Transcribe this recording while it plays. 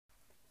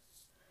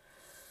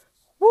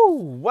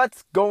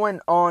What's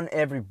going on,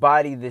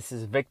 everybody? This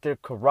is Victor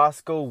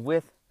Carrasco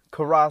with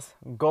Carras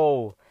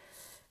Goal.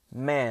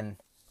 Man,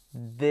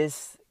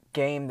 this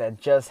game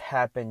that just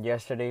happened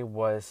yesterday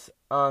was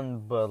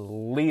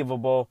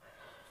unbelievable.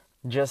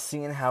 Just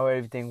seeing how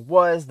everything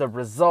was, the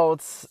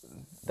results,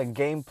 the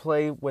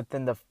gameplay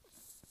within the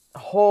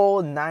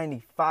whole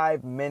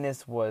 95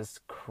 minutes was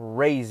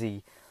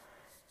crazy.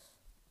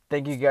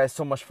 Thank you guys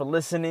so much for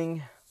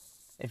listening.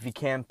 If you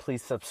can,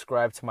 please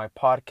subscribe to my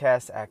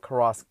podcast at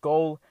Carras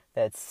Goal.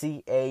 That's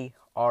CarrasGoal.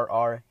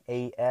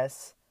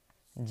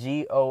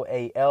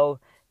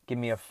 Give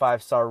me a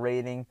 5-star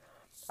rating.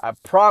 I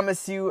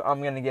promise you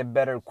I'm going to get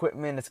better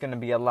equipment. It's going to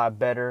be a lot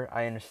better.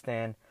 I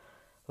understand.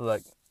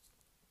 Look,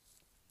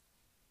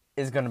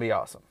 it's going to be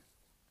awesome.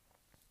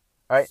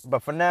 Alright,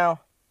 but for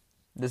now,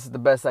 this is the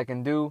best I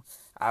can do.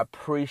 I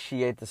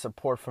appreciate the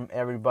support from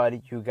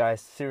everybody. You guys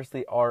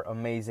seriously are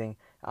amazing.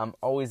 I'm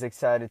always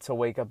excited to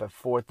wake up at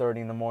 4:30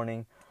 in the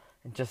morning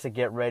just to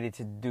get ready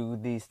to do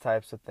these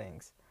types of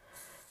things.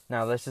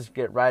 Now, let's just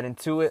get right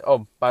into it.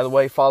 Oh, by the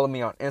way, follow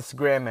me on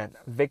Instagram at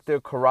Victor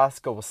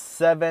Carrasco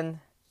 7.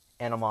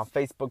 And I'm on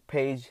Facebook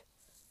page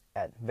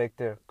at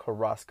Victor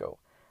Carrasco.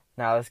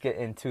 Now, let's get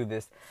into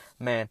this.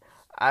 Man,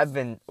 I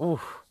think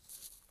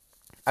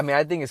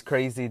it's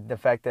crazy the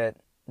fact that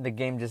the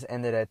game just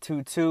ended at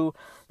 2-2.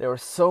 There were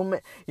so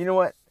many. You know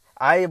what?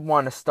 I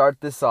want to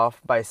start this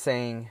off by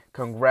saying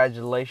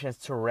congratulations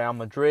to Real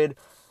Madrid.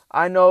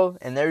 I know,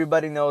 and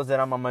everybody knows that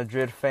I'm a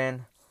Madrid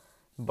fan,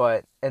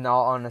 but in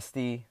all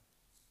honesty,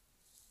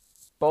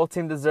 both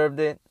teams deserved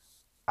it.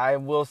 I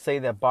will say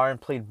that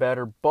Bayern played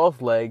better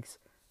both legs,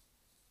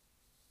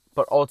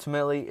 but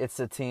ultimately it's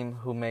the team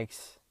who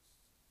makes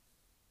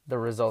the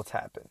results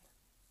happen.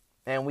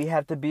 And we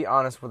have to be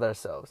honest with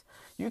ourselves.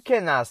 You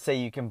cannot say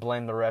you can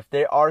blame the ref.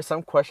 There are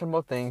some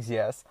questionable things,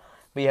 yes.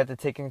 But you have to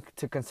take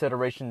into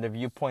consideration the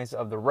viewpoints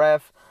of the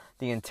ref,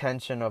 the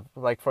intention of,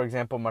 like, for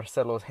example,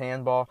 Marcelo's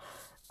handball.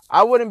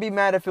 I wouldn't be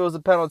mad if it was a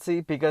penalty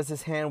because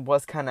his hand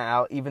was kind of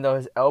out, even though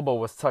his elbow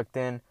was tucked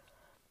in.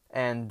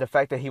 And the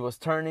fact that he was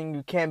turning,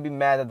 you can't be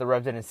mad that the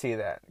ref didn't see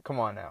that. Come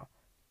on now.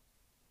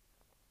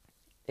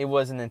 It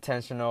wasn't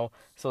intentional,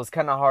 so it's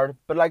kind of hard.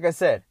 But like I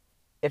said,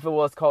 if it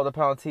was called a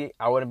penalty,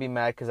 I wouldn't be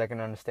mad because I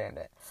can understand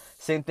it.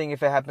 Same thing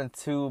if it happened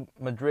to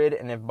Madrid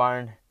and if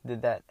Bayern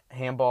did that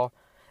handball.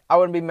 I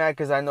wouldn't be mad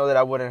because I know that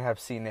I wouldn't have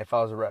seen it if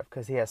I was a ref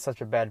because he has such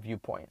a bad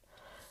viewpoint.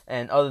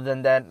 And other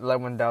than that,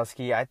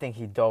 Lewandowski, I think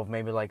he dove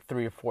maybe like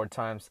 3 or 4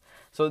 times.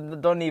 So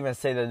don't even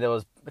say that there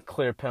was a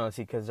clear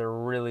penalty because there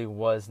really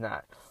was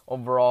not.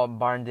 Overall,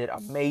 Bayern did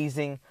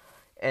amazing.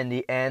 In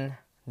the end,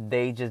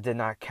 they just did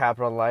not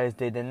capitalize.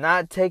 They did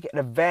not take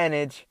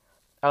advantage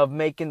of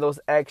making those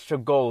extra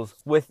goals,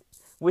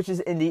 which is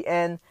in the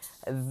end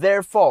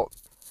their fault.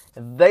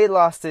 They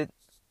lost it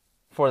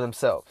for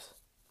themselves.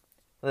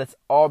 Let's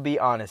all be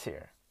honest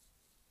here.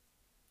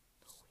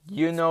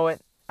 You know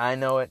it. I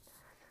know it.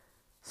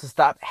 So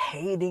stop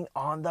hating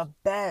on the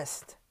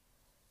best.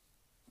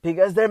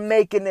 Because they're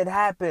making it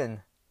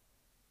happen.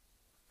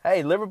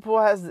 Hey, Liverpool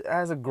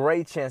has a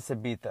great chance to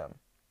beat them.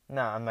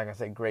 No, I'm not going to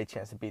say great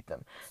chance to beat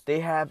them. They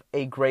have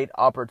a great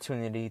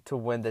opportunity to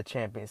win the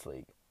Champions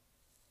League.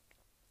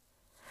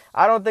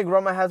 I don't think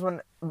Roma has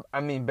one.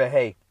 But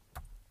hey,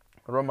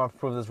 Roma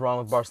proved us wrong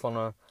with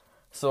Barcelona.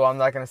 So I'm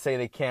not going to say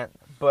they can't.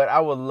 But I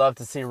would love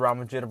to see Real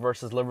Madrid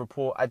versus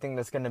Liverpool. I think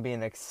that's going to be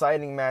an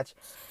exciting match.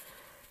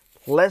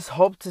 Let's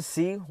hope to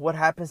see what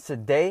happens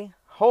today.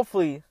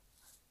 Hopefully,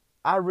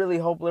 I really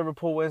hope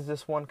Liverpool wins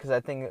this one because I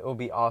think it will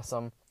be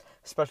awesome.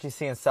 Especially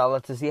seeing Salah,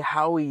 to see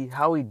how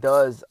he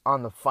does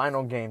on the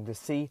final game. To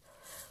see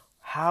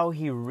how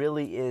he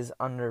really is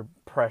under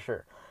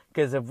pressure.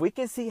 Because if we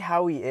can see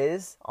how he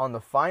is on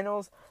the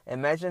finals,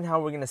 imagine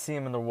how we're going to see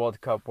him in the World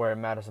Cup where it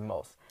matters the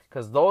most.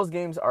 Because those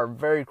games are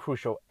very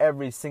crucial.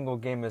 Every single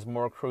game is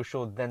more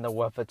crucial than the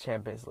UEFA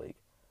Champions League.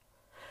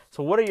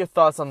 So what are your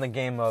thoughts on the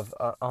game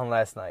on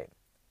last night?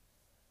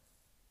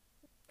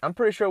 I'm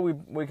pretty sure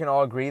we can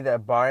all agree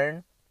that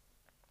Bayern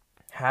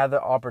had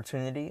the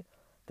opportunity,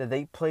 that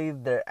they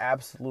played their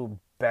absolute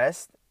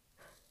best.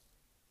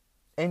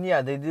 And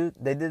yeah, they did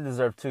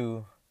deserve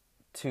to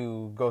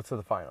go to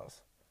the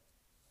finals.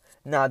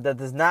 Now, that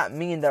does not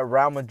mean that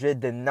Real Madrid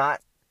did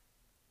not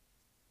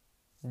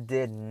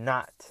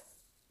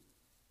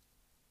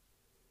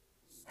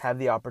have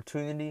the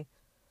opportunity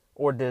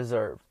or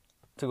deserve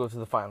to go to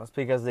the finals,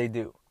 because they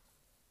do.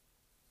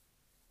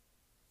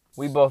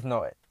 We both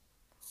know it.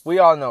 We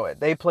all know it.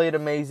 They played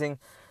amazing.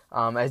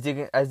 As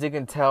you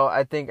can tell,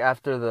 I think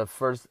after the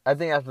first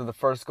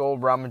goal,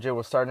 Real Madrid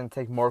was starting to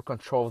take more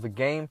control of the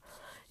game.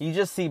 You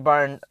just see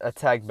Bayern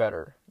attack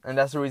better, and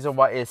that's the reason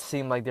why it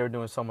seemed like they were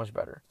doing so much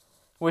better.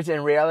 Which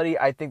in reality,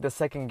 I think the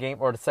second game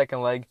or the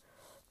second leg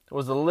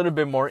was a little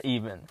bit more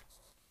even.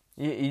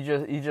 You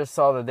just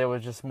saw that there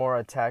was just more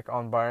attack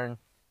on Bayern,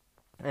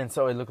 and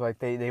so it looked like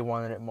they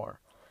wanted it more.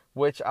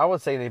 Which I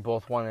would say they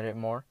both wanted it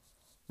more.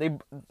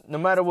 No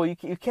matter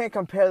what, you can't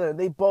compare them.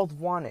 They both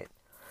want it.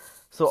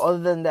 So other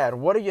than that,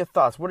 what are your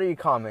thoughts? What are your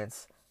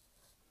comments?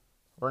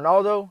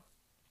 Ronaldo,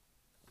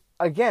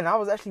 again, I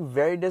was actually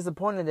very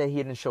disappointed that he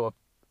didn't show up.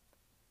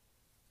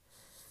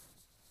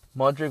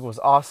 Modric was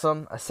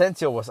awesome.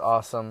 Asensio was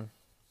awesome.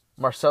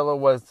 Marcelo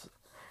was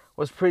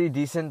pretty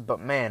decent, but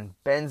man,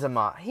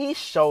 Benzema, he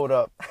showed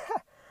up.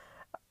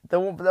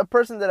 the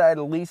person that I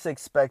least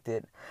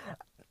expected.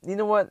 You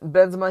know what,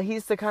 Benzema,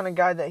 he's the kind of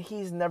guy that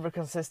he's never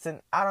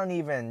consistent.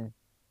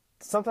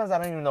 Sometimes I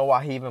don't even know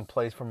why he even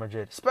plays for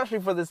Madrid, especially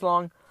for this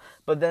long.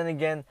 But then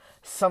again,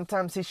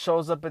 sometimes he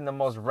shows up in the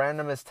most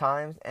randomest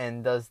times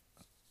and does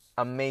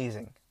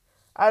amazing.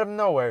 Out of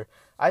nowhere.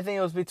 I think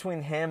it was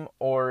between him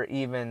or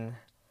even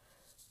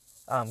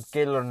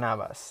Keylor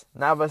Navas.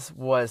 Navas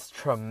was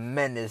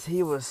tremendous.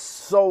 He was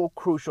so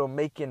crucial,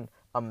 making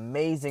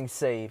amazing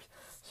saves.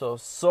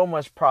 So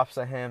much props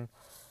to him.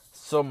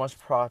 So much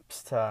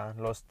props to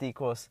Los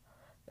Ticos.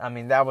 I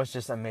mean, that was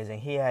just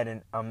amazing. He had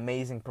an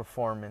amazing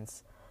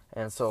performance.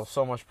 And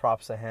so much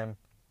props to him.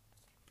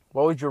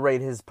 What would you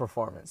rate his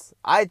performance?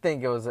 I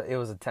think it was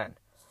a 10.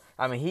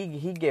 I mean,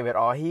 he gave it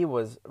all. He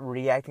was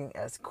reacting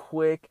as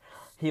quick.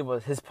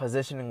 His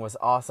positioning was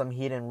awesome.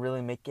 He didn't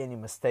really make any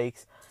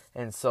mistakes.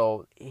 And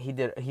so he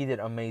did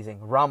amazing.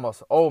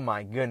 Ramos, oh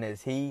my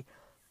goodness, he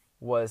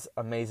was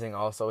amazing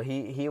also.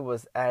 He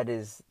was at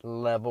his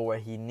level where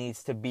he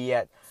needs to be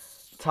at.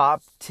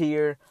 Top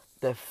tier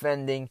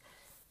defending,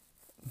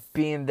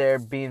 being there,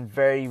 being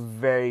very,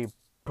 very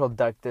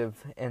productive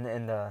in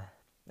the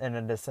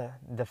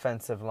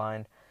defensive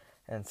line.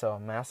 And so,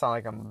 man, I sound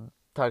like I'm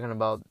talking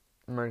about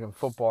American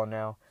football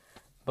now.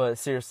 But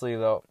seriously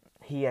though,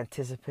 he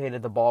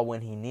anticipated the ball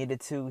when he needed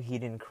to. He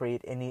didn't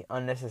create any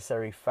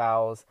unnecessary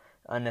fouls,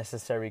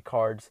 unnecessary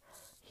cards.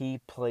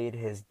 He played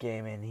his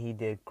game and he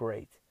did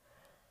great.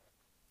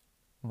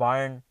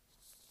 Bayern,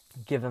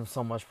 give them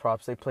so much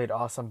props. They played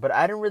awesome. But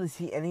I didn't really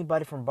see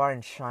anybody from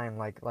Bayern shine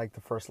like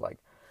the first leg.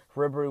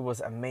 Ribery was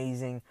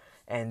amazing,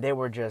 and they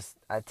were just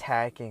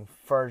attacking.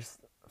 First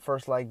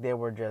leg, they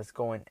were just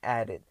going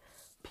at it.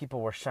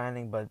 People were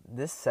shining, but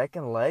this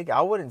second leg,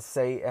 I wouldn't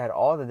say at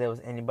all that there was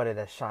anybody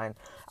that shined.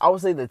 I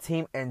would say the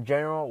team in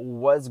general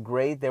was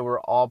great. They were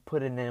all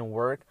putting in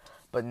work,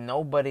 but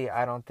nobody,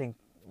 I don't think,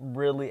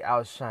 really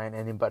outshined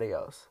anybody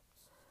else.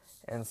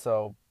 And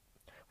so,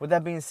 with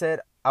that being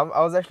said, I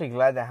was actually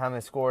glad that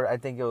James scored. I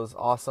think it was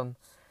awesome.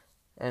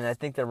 And I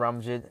think that Real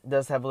Madrid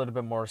does have a little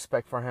bit more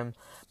respect for him.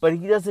 But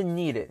he doesn't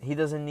need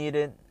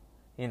it.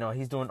 You know,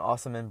 he's doing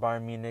awesome in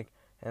Bayern Munich.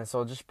 And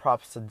so just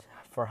props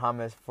for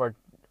James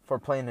for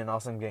playing an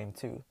awesome game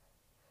too.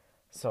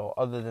 So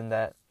other than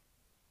that,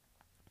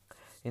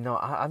 you know,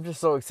 I'm just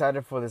so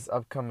excited for this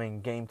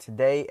upcoming game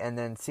today and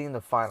then seeing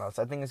the finals.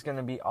 I think it's going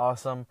to be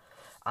awesome.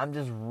 I'm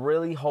just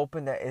really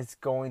hoping that it's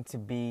going to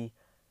be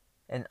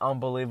an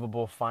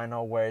unbelievable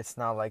final where it's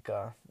not like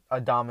a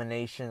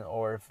domination,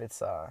 or if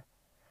it's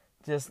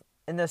just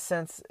in a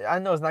sense, I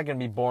know it's not going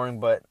to be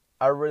boring, but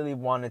I really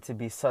want it to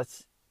be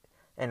such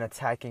an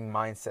attacking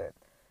mindset,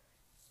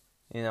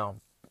 you know.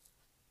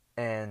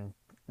 And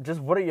just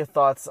what are your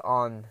thoughts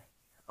on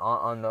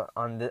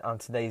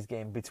today's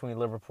game between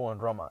Liverpool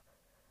and Roma?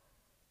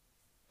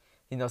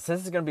 You know,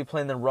 since it's going to be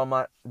playing in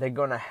Roma, they're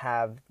going to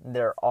have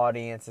their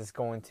audience is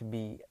going to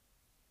be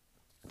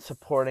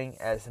supporting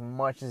as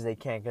much as they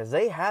can because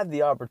they have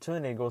the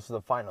opportunity to go to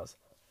the finals.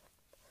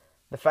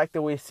 The fact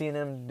that we've seen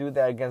them do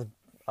that against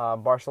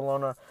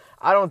Barcelona,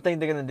 I don't think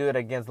they're going to do it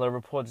against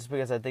Liverpool just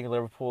because I think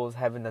Liverpool is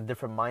having a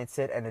different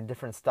mindset and a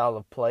different style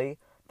of play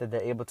that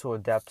they're able to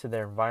adapt to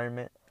their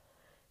environment.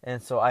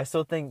 And so I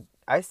still think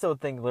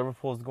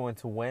Liverpool is going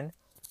to win.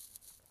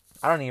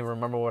 I don't even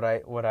remember what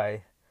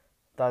I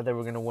thought they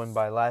were going to win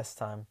by last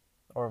time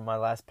or my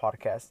last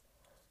podcast.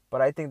 But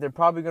I think they're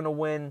probably going to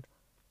win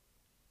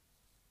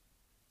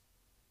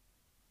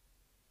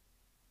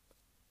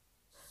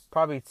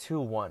probably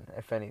 2-1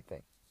 if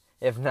anything.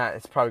 If not,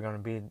 it's probably going to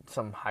be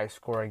some high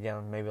score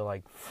again, maybe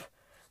like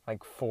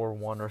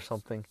 4-1 or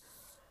something.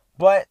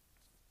 But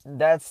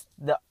that's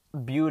the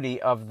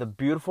beauty of the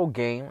beautiful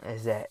game,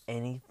 is that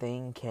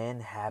anything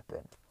can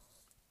happen.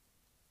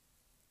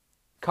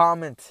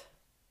 Comment,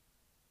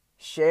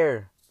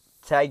 share,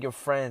 tag your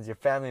friends, your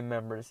family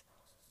members.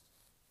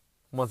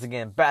 Once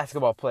again,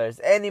 basketball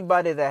players,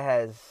 anybody that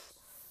has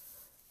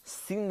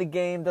seen the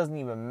game, doesn't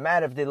even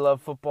matter if they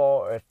love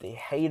football or if they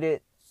hate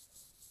it.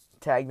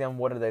 Tag them.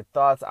 What are their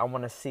thoughts? I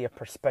want to see a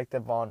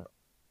perspective on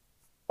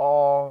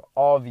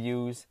all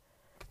views.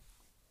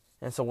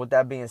 And so with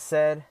that being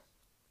said,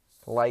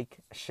 like,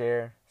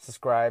 share,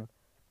 subscribe,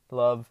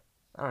 love.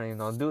 I don't even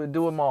know.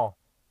 Do them all.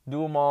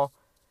 Do them all.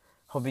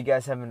 Hope you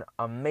guys have an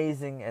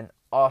amazing and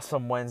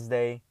awesome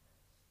Wednesday.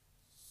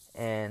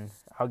 And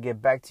I'll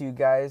get back to you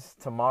guys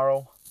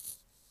tomorrow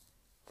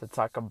to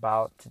talk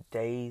about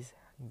today's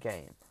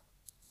game.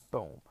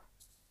 Boom.